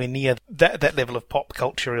anything anywhere near that level of pop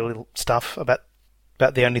cultural stuff. About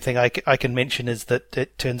the only thing I can mention is that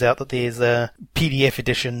it turns out that there's a PDF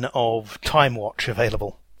edition of Time Watch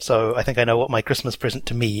available. So I think I know what my Christmas present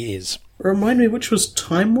to me is. Remind me, which was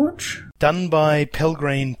Time Watch? Done by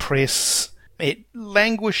Pelgrane Press. It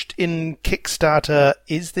languished in Kickstarter,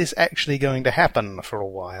 is this actually going to happen, for a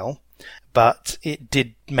while, but it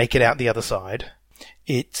did make it out the other side.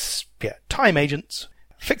 It's time agents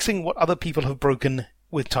fixing what other people have broken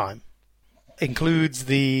with time. Includes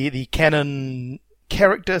the canon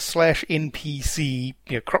character / NPC,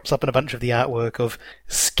 crops up in a bunch of the artwork of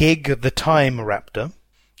Skeg the Time Raptor,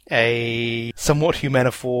 a somewhat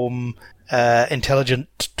humaniform,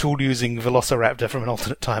 intelligent, tool-using velociraptor from an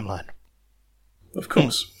alternate timeline. Of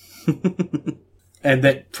course. And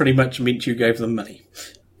that pretty much meant you gave them money.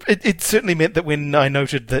 It certainly meant that when I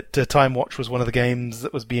noted that Time Watch was one of the games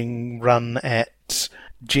that was being run at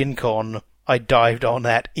Gen Con, I dived on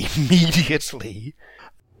that immediately.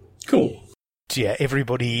 Cool. Yeah,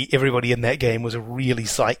 everybody in that game was really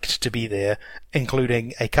psyched to be there,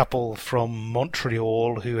 including a couple from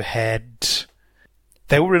Montreal who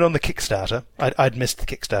they were in on the Kickstarter. I'd missed the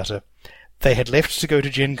Kickstarter. They had left to go to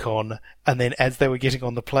Gen Con, and then as they were getting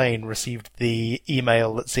on the plane, received the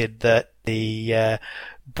email that said that the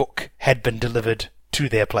book had been delivered to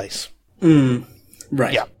their place.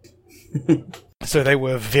 Right. Yeah. So they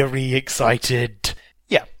were very excited.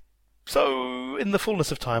 Yeah. So, in the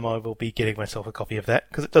fullness of time, I will be getting myself a copy of that,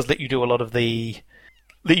 because it does let you do a lot of the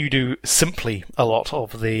Bill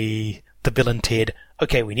and Ted.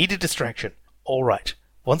 Okay, we need a distraction. All right.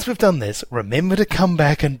 Once we've done this, remember to come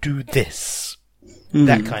back and do this.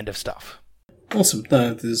 That kind of stuff. Awesome.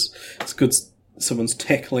 No, it's good someone's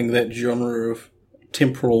tackling that genre of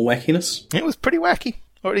temporal wackiness. It was pretty wacky,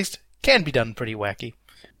 or at least can be done pretty wacky.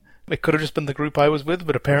 It could have just been the group I was with,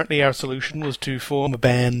 but apparently our solution was to form a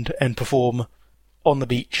band and perform on the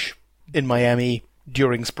beach in Miami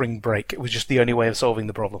during spring break. It was just the only way of solving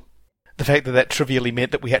the problem. The fact that trivially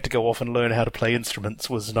meant that we had to go off and learn how to play instruments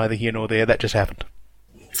was neither here nor there. That just happened.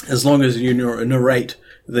 as long as you narrate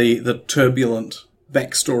the turbulent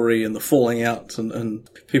backstory and the falling out and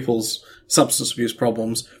people's substance abuse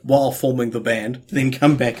problems while forming the band, then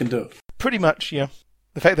come back and do it. Pretty much, yeah.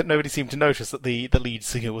 The fact that nobody seemed to notice that the lead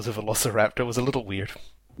singer was a velociraptor was a little weird.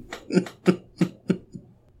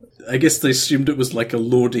 I guess they assumed it was like a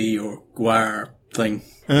Lordy or Guar thing.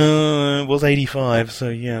 It was 85, so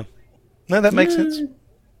yeah. No, that makes sense. It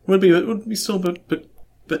would be still a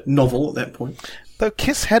bit novel at that point. Though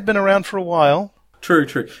Kiss had been around for a while. True.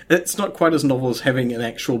 It's not quite as novel as having an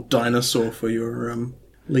actual dinosaur for your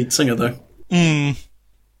lead singer, though.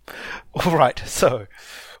 All right, so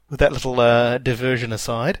with that little diversion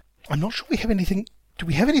aside, I'm not sure we have anything. Do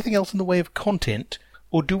we have anything else in the way of content,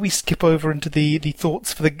 or do we skip over into the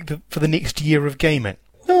thoughts for the next year of gaming?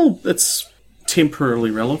 Well, it's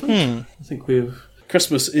temporarily relevant. I think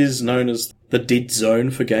Christmas is known as the dead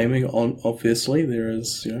zone for gaming. Obviously, there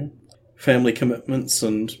is family commitments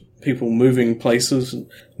and people moving places. It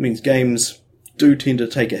means games do tend to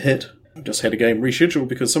take a hit. I've just had a game rescheduled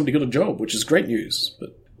because somebody got a job, which is great news,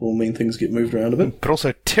 but will mean things get moved around a bit. But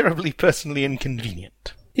also terribly personally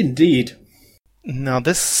inconvenient. Indeed. Now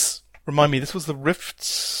remind me, this was the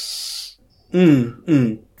Rift's...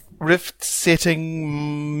 Rift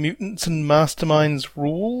setting mutants and masterminds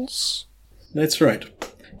rules? That's right.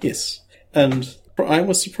 Yes. And I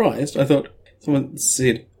was surprised. I thought someone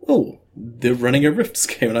said, "Oh, they're running a Rifts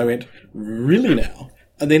game," and I went, "Really now?"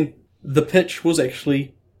 And then the pitch was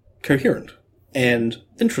actually coherent and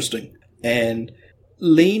interesting and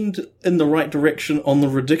leaned in the right direction on the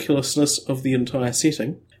ridiculousness of the entire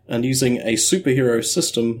setting, and using a superhero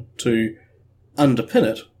system to underpin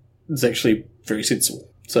it is actually very sensible.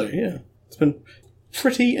 So yeah, it's been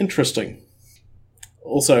pretty interesting.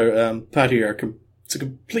 Also, party it's a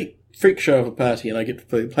complete freak show of a party, and I get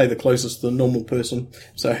to play the closest to the normal person,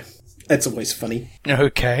 so that's always funny.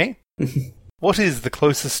 Okay. What is the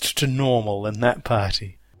closest to normal in that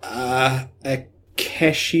party? A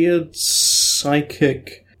cashiered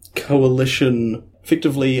psychic coalition,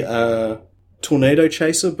 effectively a tornado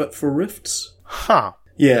chaser, but for Rifts. Huh.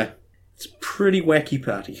 Yeah, it's a pretty wacky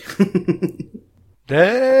party.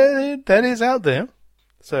 That is out there.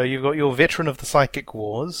 So you've got your veteran of the psychic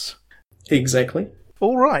wars. Exactly.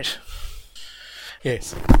 All right.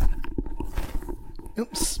 Yes.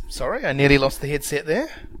 Oops, sorry, I nearly lost the headset there.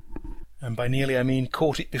 And by nearly, I mean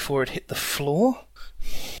caught it before it hit the floor.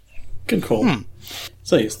 Good call.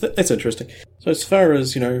 So yes, that's interesting. So as far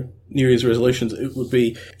as, New Year's resolutions, it would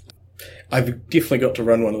be... I've definitely got to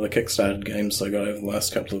run one of the Kickstarted games I got over the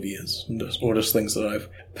last couple of years, or just things that I've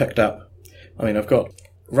picked up. I mean, I've got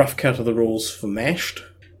rough cut of the rules for Mashed,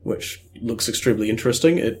 which looks extremely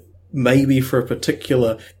interesting. It may be for a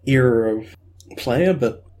particular era of player,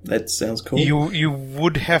 but that sounds cool. You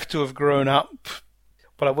would have to have grown up,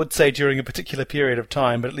 but I would say during a particular period of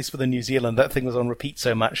time, but at least within New Zealand, that thing was on repeat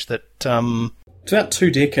so much that... It's about 2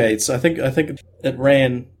 decades. I think it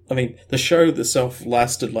ran... I mean, the show itself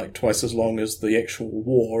lasted like twice as long as the actual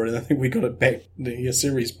war, and I think we got it back... The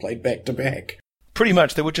series played back to back. Pretty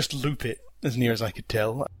much, they would just loop it, as near as I could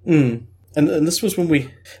tell. And this was when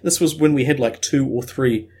we had like 2 or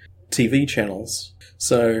 3 TV channels,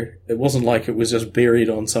 so it wasn't like it was just buried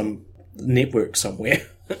on some network somewhere.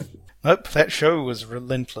 Nope, that show was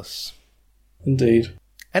relentless. Indeed.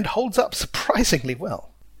 And holds up surprisingly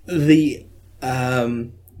well. I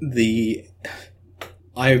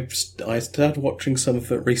started watching some of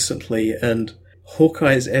it recently, and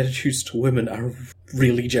Hawkeye's attitudes to women are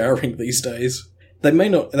really jarring these days. They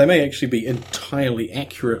may actually be entirely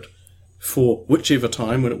accurate for whichever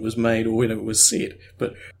time when it was made or when it was set,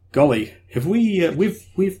 but golly, have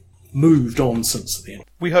we've moved on since then.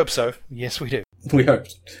 We hope so. Yes, we do. We hope.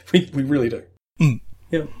 We really do.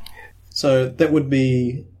 Yeah. So that would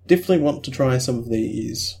be... Definitely want to try some of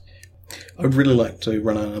these. I would really like to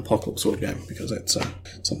run an Apocalypse World game, because that's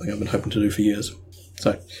something I've been hoping to do for years.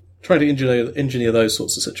 So, try to engineer those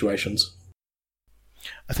sorts of situations.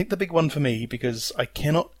 I think the big one for me, because I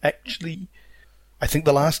cannot actually... I think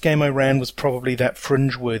the last game I ran was probably that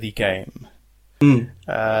Fringe-worthy game.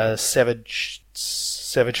 Savage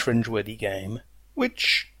Fringe-worthy game,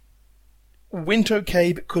 which went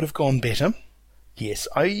okay but could have gone better. Yes,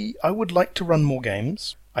 I would like to run more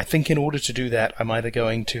games. I think in order to do that, I'm either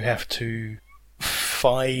going to have to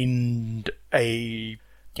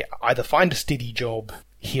either find a steady job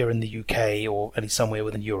here in the UK or at least somewhere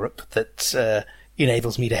within Europe that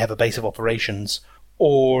enables me to have a base of operations,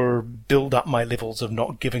 or build up my levels of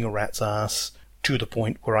not giving a rat's ass to the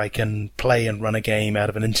point where I can play and run a game out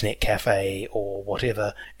of an internet cafe or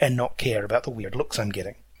whatever and not care about the weird looks I'm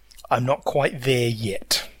getting. I'm not quite there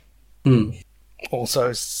yet.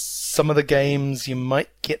 Also, some of the games you might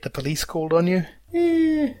get the police called on you.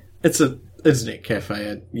 It's an internet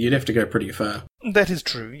cafe. You'd have to go pretty far. That is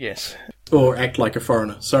true, yes. Or act like a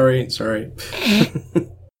foreigner. Sorry.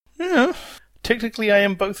 Yeah. Technically, I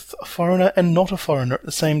am both a foreigner and not a foreigner at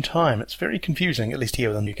the same time. It's very confusing, at least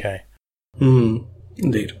here in the UK.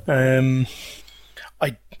 Indeed.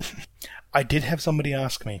 I did have somebody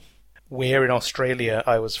ask me where in Australia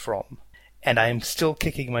I was from, and I am still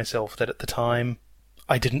kicking myself that at the time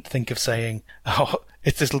I didn't think of saying, oh,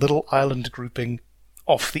 it's this little island grouping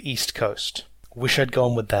off the east coast. Wish I'd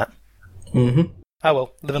gone with that. Mm-hmm. Oh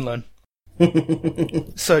well, live and learn.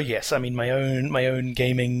 So yes, I mean my own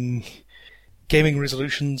gaming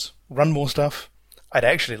resolutions, run more stuff. I'd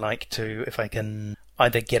actually like to, if I can,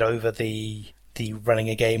 either get over the running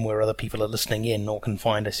a game where other people are listening in or can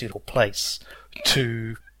find a suitable place,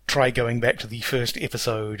 to try going back to the first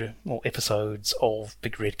episode or episodes of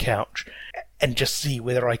Big Red Couch and just see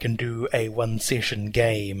whether I can do a one-session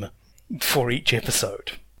game for each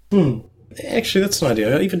episode. Actually, that's an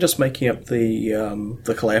idea. Even just making up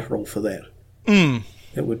the collateral for that.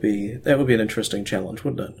 That would be an interesting challenge,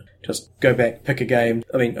 wouldn't it? Just go back, pick a game.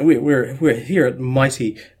 I mean, we're here at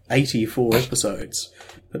mighty 84 episodes,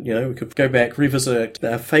 but we could go back, revisit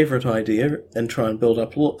our favourite idea, and try and build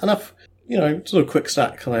up enough, sort of quick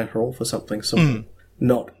start collateral for something simple.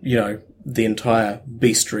 Not the entire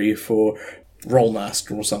beastry for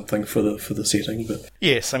Rollmaster or something for the setting. But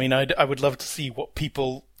yes, I mean, I would love to see what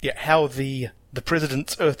people, how the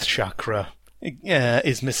President's Earth Chakra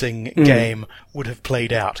is missing game would have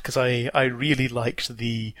played out, because I really liked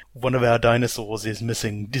the one of our dinosaurs is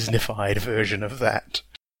missing Disneyfied version of that.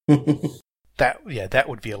 That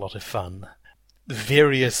would be a lot of fun.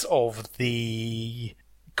 Various of the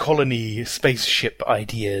colony spaceship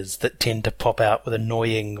ideas that tend to pop out with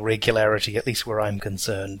annoying regularity, at least where I'm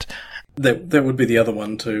concerned. That would be the other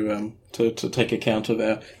one to take account of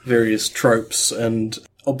our various tropes and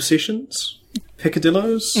obsessions,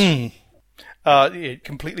 peccadillos.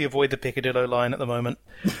 Completely avoid the peccadillo line at the moment.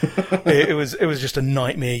 it was just a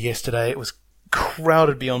nightmare yesterday. It was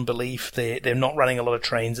crowded beyond belief. They're not running a lot of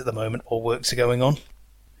trains at the moment, or works are going on.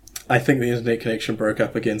 I think the internet connection broke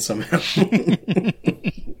up again somehow.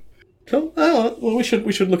 Cool. Oh, well, we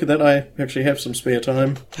should look at that. I actually have some spare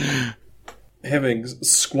time. Having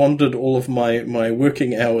squandered all of my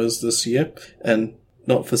working hours this year, and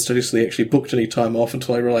not fastidiously actually booked any time off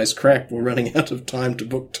until I realised, crap, we're running out of time to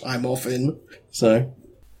book time off in. So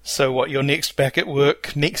what, you're next back at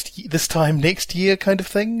work this time next year kind of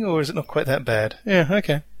thing? Or is it not quite that bad? Yeah,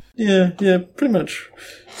 okay. Yeah, pretty much.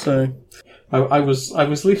 So I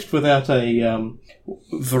was left without a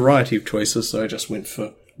variety of choices, so I just went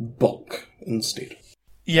for bulk instead.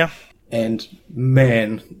 Yeah. And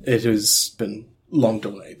man, it has been long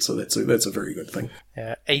delayed, so that's a very good thing.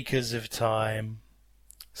 Acres of time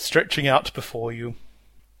stretching out before you,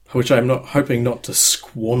 which I'm not hoping not to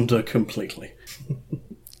squander completely.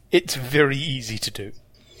 It's very easy to do.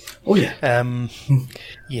 Oh yeah.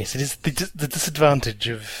 Yes, it is the disadvantage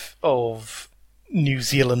of New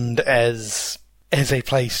Zealand as a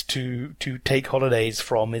place to take holidays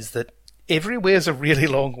from is that everywhere's a really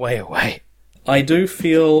long way away. I do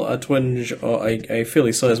feel a twinge, or a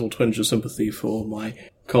fairly sizable twinge of sympathy for my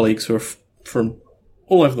colleagues who are from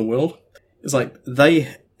all over the world. It's like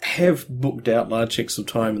they have booked out large chunks of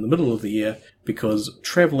time in the middle of the year because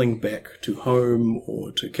travelling back to home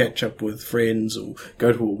or to catch up with friends or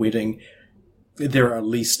go to a wedding, there are at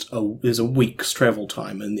least there's a week's travel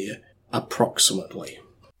time in there, approximately.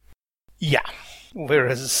 Yeah.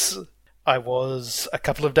 Whereas I was, a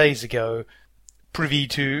couple of days ago, privy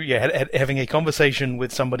to having a conversation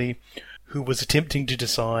with somebody who was attempting to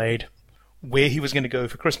decide where he was going to go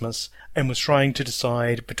for Christmas and was trying to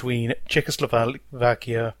decide between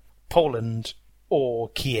Czechoslovakia, Poland, or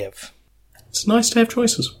Kiev. It's nice to have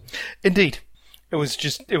choices. Indeed. It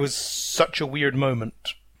was such a weird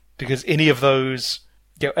moment, because any of those,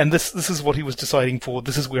 and this is what he was deciding for,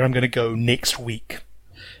 this is where I'm going to go next week.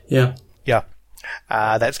 Yeah. Yeah.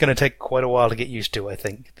 That's going to take quite a while to get used to, I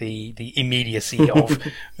think. The immediacy of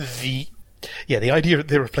the idea that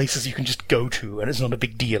there are places you can just go to and it's not a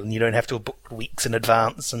big deal and you don't have to book weeks in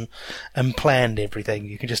advance and plan everything.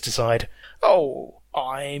 You can just decide,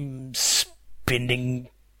 I'm spending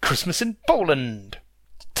Christmas in Poland.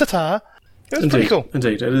 Ta-ta! It was pretty cool.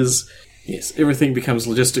 Indeed, it is. Yes, everything becomes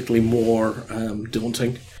logistically more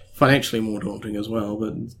daunting, financially more daunting as well,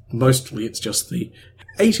 but mostly it's just the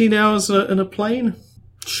 18 hours in a plane?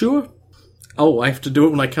 Sure. Oh, I have to do it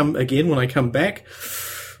when I come back?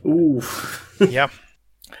 Ooh. Yep.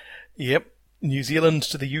 New Zealand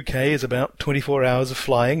to the UK is about 24 hours of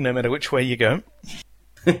flying, no matter which way you go.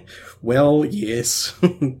 Well, yes.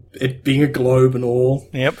 It being a globe and all.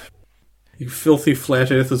 Yep. You filthy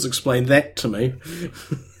flat earthers explain that to me.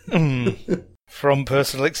 From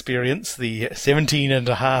personal experience, the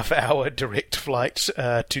 17.5-hour direct flight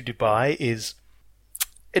to Dubai is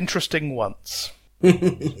interesting once.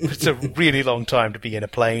 It's a really long time to be in a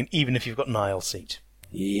plane, even if you've got an aisle seat.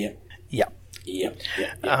 Yeah. Yeah. Yeah.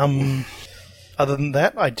 Yeah. Other than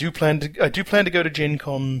that, I do plan to go to Gen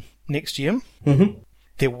Con next year. Mm-hmm.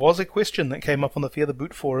 There was a question that came up on the Fear the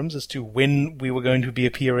Boot forums as to when we were going to be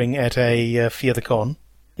appearing at a Fear the Con.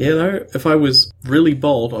 You know, if I was really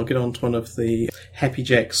bold, I'll get onto one of the Happy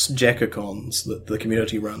Jack's Jackacons that the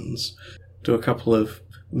community runs. Do a couple of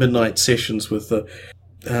midnight sessions with the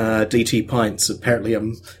DT Pints, apparently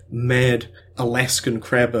a mad Alaskan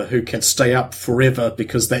crabber who can stay up forever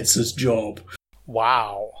because that's his job.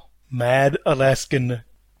 Wow. Mad Alaskan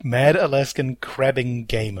crabbing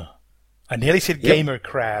gamer. I nearly said gamer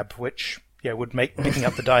crab, which would make picking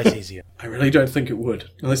up the dice easier. I really don't think it would,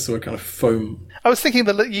 unless they were kind of foam. I was thinking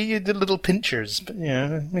the little pinchers, but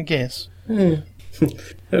I guess.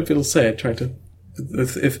 I'd feel sad trying to.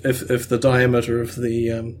 If the diameter of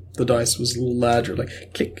the dice was a little larger,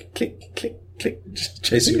 like click, click, click, click, just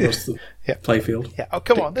chasing across the playfield. Yeah. Oh,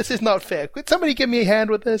 come on, this is not fair. Could somebody give me a hand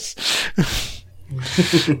with this?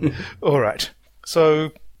 All right.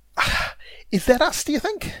 So, is that us, do you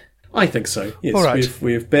think? I think so, yes. All right.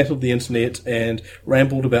 We've battled the internet and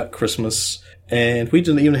rambled about Christmas, and we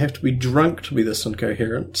didn't even have to be drunk to be this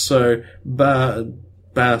incoherent, so bar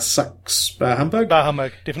sucks, bar humbug? Bar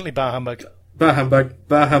humbug, definitely bar humbug. Bar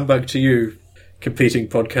humbug to you, competing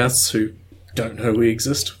podcasts who don't know we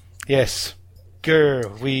exist. Yes.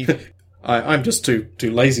 Grr, I'm just too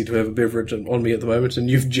lazy to have a beverage on me at the moment, and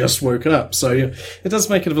you've just woken up, so yeah, it does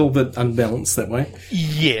make it a little bit unbalanced that way.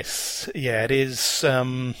 Yes. Yeah, it is.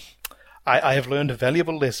 I have learned a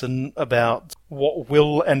valuable lesson about what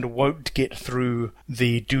will and won't get through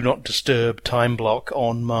the do not disturb time block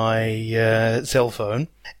on my cell phone.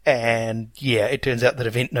 And yeah, it turns out that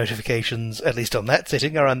event notifications, at least on that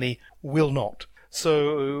setting, are on the will not.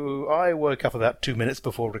 So I woke up about 2 minutes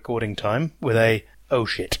before recording time with a, oh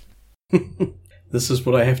shit. This is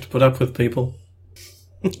what I have to put up with, people.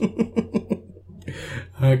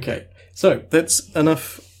 Okay, so that's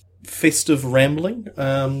enough festive rambling.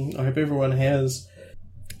 I hope everyone has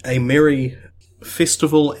a merry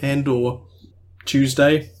festival and or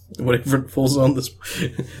Tuesday, whatever it falls on this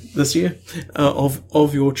year,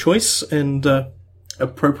 of your choice and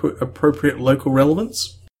appropriate local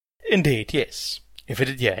relevance. Indeed, yes. If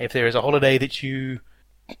there is a holiday that you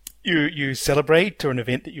celebrate or an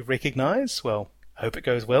event that you recognise, well, I hope it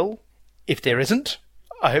goes well. If there isn't,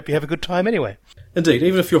 I hope you have a good time anyway. Indeed,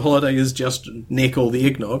 even if your holiday is just neck all the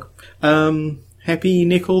eggnog, happy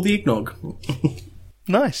neck all the eggnog.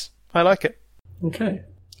 Nice. I like it. Okay.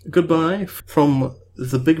 Goodbye from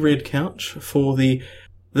the Big Red Couch for the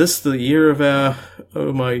year of our,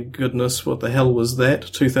 oh my goodness, what the hell was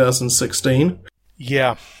that, 2016?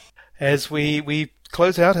 Yeah. As we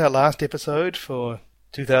close out our last episode for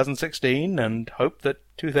 2016 and hope that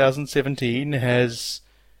 2017 has,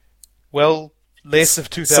 well, less of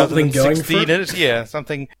 2016 in it. Yeah,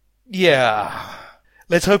 something. Yeah.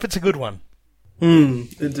 Let's hope it's a good one.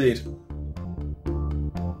 Indeed.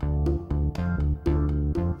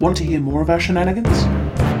 Want to hear more of our shenanigans?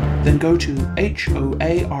 Then go to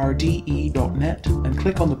hoarde.net and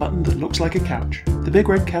click on the button that looks like a couch. The Big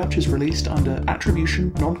Red Couch is released under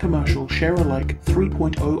Attribution, Non-Commercial, Share-alike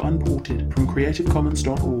 3.0 Unported from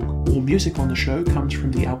creativecommons.org. All music on the show comes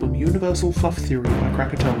from the album Universal Fluff Theory by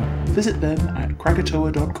Krakatoa. Visit them at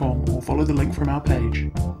krakatoa.com or follow the link from our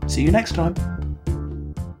page. See you next time!